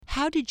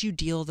How did you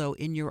deal, though,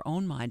 in your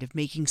own mind of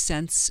making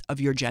sense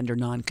of your gender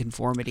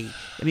nonconformity?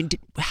 I mean,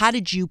 how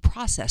did you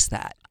process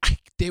that?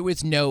 There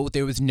was no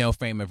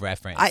frame of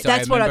reference.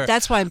 That's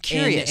why I'm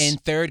curious. In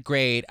third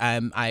grade,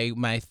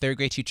 my third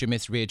grade teacher,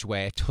 Miss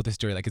Ridgway, I've told this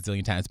story like a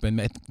zillion times, but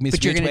Miss Ridgway.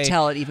 But you're going to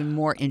tell it even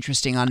more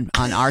interesting on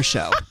our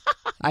show.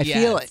 I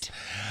feel it.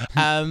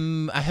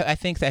 I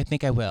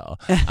think I will.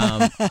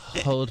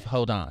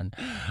 Hold on.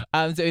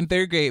 So in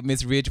third grade,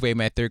 Miss Ridgway,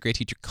 my third grade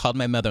teacher, called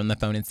my mother on the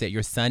phone and said,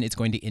 "Your son is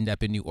going to end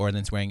up in New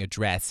Orleans wearing a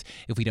dress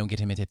if we don't get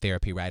him into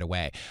therapy right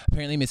away."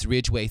 Apparently, Miss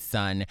Ridgway's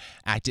son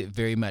acted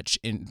very much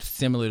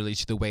similarly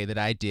to the way that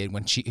I did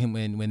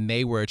when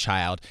they were a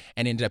child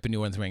and ended up in New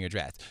Orleans wearing a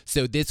dress.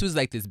 So this was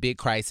like this big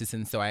crisis,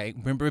 and so I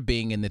remember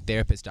being in the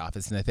therapist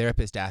office, and the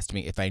therapist asked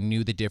me if I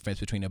knew the difference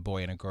between a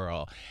boy and a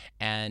girl,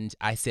 and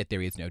I said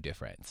there is no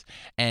difference.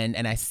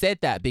 And I said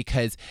that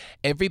because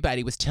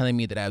everybody was telling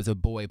me that I was a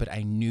boy, but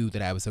I knew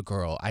that I was a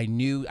girl. I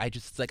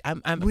just like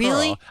I'm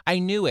really? a girl. I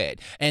knew it.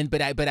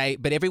 But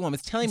everyone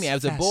was telling me I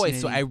was a boy,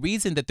 so I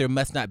reasoned that there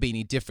must not be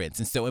any difference.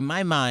 And so in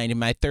my mind, in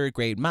my third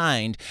grade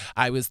mind,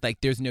 I was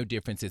like, there's no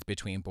differences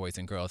between boys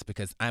and girls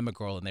because I'm a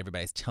girl and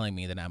everybody's telling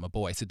me that I'm a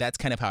boy. So that's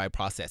kind of how I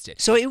processed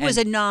it. So it was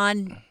a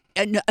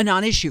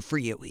non-issue for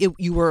you.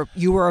 You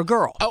were a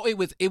girl. Oh, it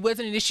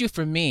wasn't an issue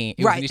for me.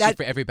 It was an issue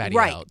for everybody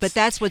else. Right, but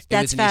that's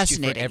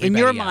fascinating. In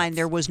your mind,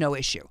 there was no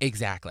issue.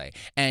 Exactly,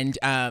 and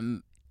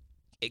and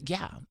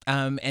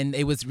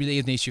it was really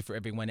an issue for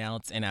everyone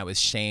else, and I was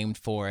shamed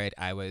for it.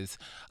 I was.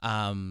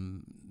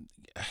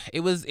 It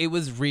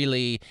was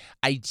really,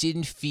 I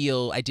didn't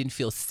feel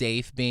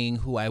safe being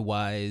who I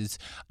was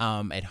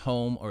at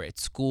home or at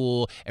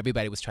school.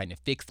 Everybody was trying to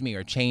fix me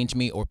or change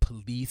me or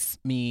police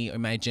me or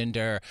my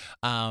gender.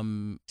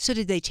 So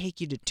did they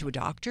take you to a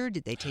doctor?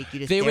 Did they take you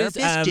to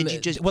therapist? Did you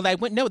just? Well,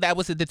 no, that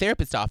was at the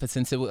therapist office,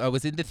 and so I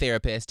was in the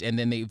therapist, and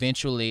then they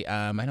eventually,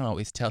 I don't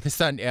always tell this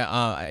on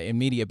in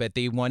media, but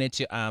they wanted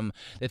to.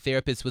 The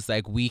therapist was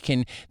like,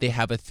 they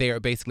have a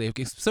basically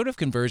a sort of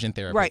conversion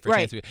therapy.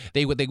 Right.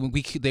 They were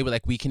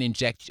like, we can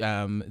inject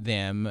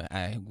them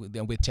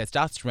with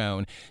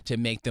testosterone to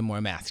make them more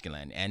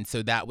masculine. And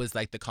so that was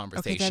like the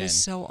conversation. Okay, that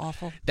is so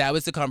awful. That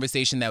was the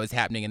conversation that was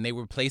happening. And they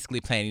were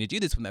basically planning to do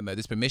this with my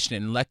mother's permission.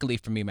 And luckily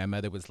for me, my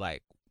mother was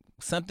like,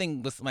 I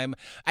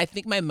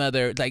think my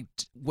mother, like,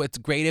 what's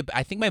great,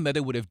 I think my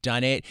mother would have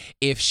done it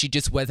if she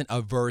just wasn't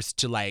averse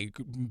to like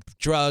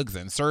drugs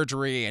and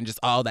surgery and just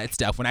all that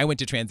stuff. When I went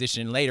to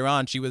transition later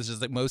on, she was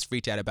just like most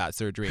freaked out about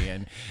surgery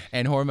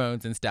and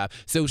hormones and stuff.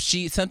 So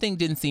something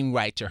didn't seem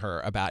right to her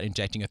about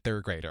injecting a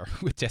third grader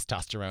with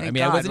testosterone.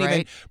 I wasn't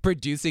even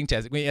producing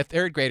a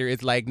third grader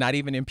is like not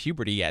even in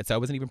puberty yet. So I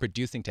wasn't even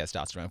producing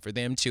testosterone for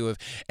them to have.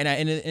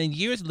 And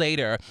years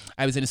later,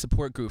 I was in a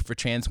support group for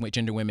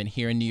transgender women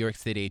here in New York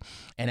City.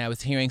 And I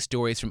was hearing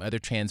stories from other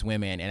trans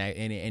women,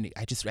 and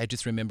I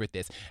just remembered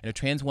this. And a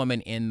trans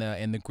woman in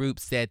the group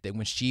said that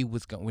when she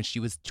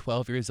was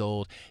 12 years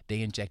old,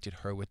 they injected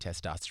her with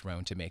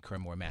testosterone to make her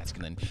more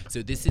masculine.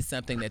 So this is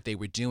something that they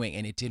were doing,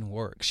 and it didn't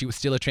work. She was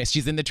still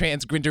she's in the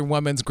transgender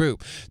woman's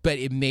group, but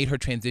it made her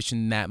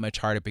transition that much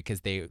harder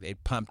because they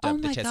pumped up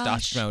the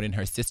testosterone in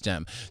her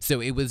system. So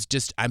it was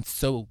just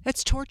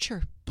that's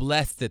torture.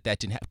 Blessed that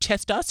didn't happen.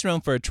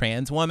 Testosterone for a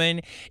trans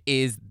woman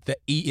is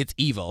it's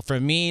evil. For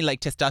me, like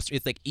testosterone,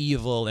 it's like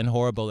evil and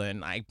horrible.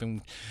 And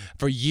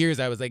for years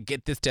I was like,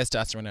 get this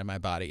testosterone out of my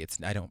body.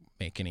 I don't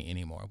make any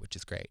anymore, which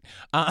is great.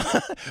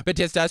 But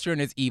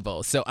testosterone is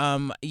evil. So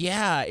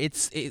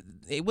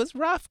it was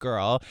rough,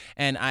 girl.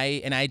 And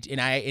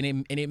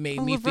it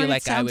made me feel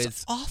like I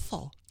was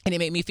awful. And it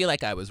made me feel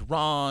like I was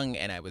wrong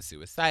and I was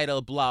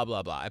suicidal, blah,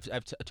 blah, blah.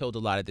 I've told a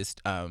lot of this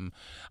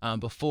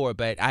before,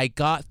 but I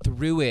got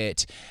through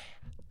it.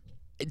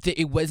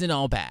 It wasn't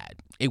all bad.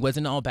 It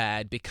wasn't all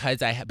bad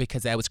because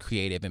I was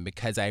creative and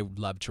because I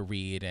loved to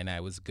read and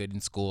I was good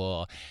in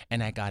school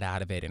and I got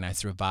out of it and I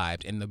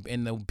survived. And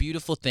the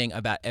beautiful thing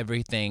about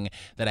everything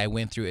that I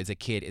went through as a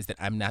kid is that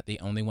I'm not the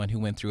only one who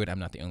went through it. I'm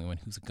not the only one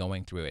who's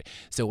going through it.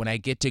 So when I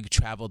get to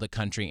travel the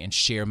country and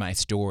share my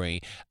story,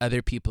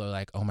 other people are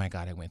like, oh my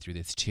God, I went through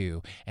this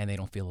too. And they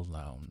don't feel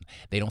alone.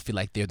 They don't feel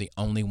like they're the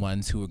only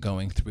ones who are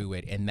going through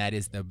it. And that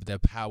is the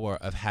power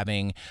of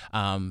having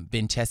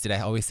been tested. I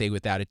always say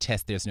without a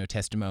test, there's no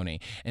testimony.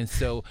 And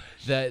so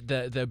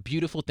the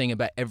beautiful thing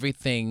about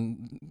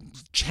everything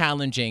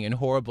challenging and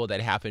horrible that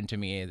happened to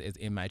me is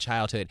in my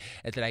childhood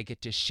is that I get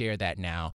to share that now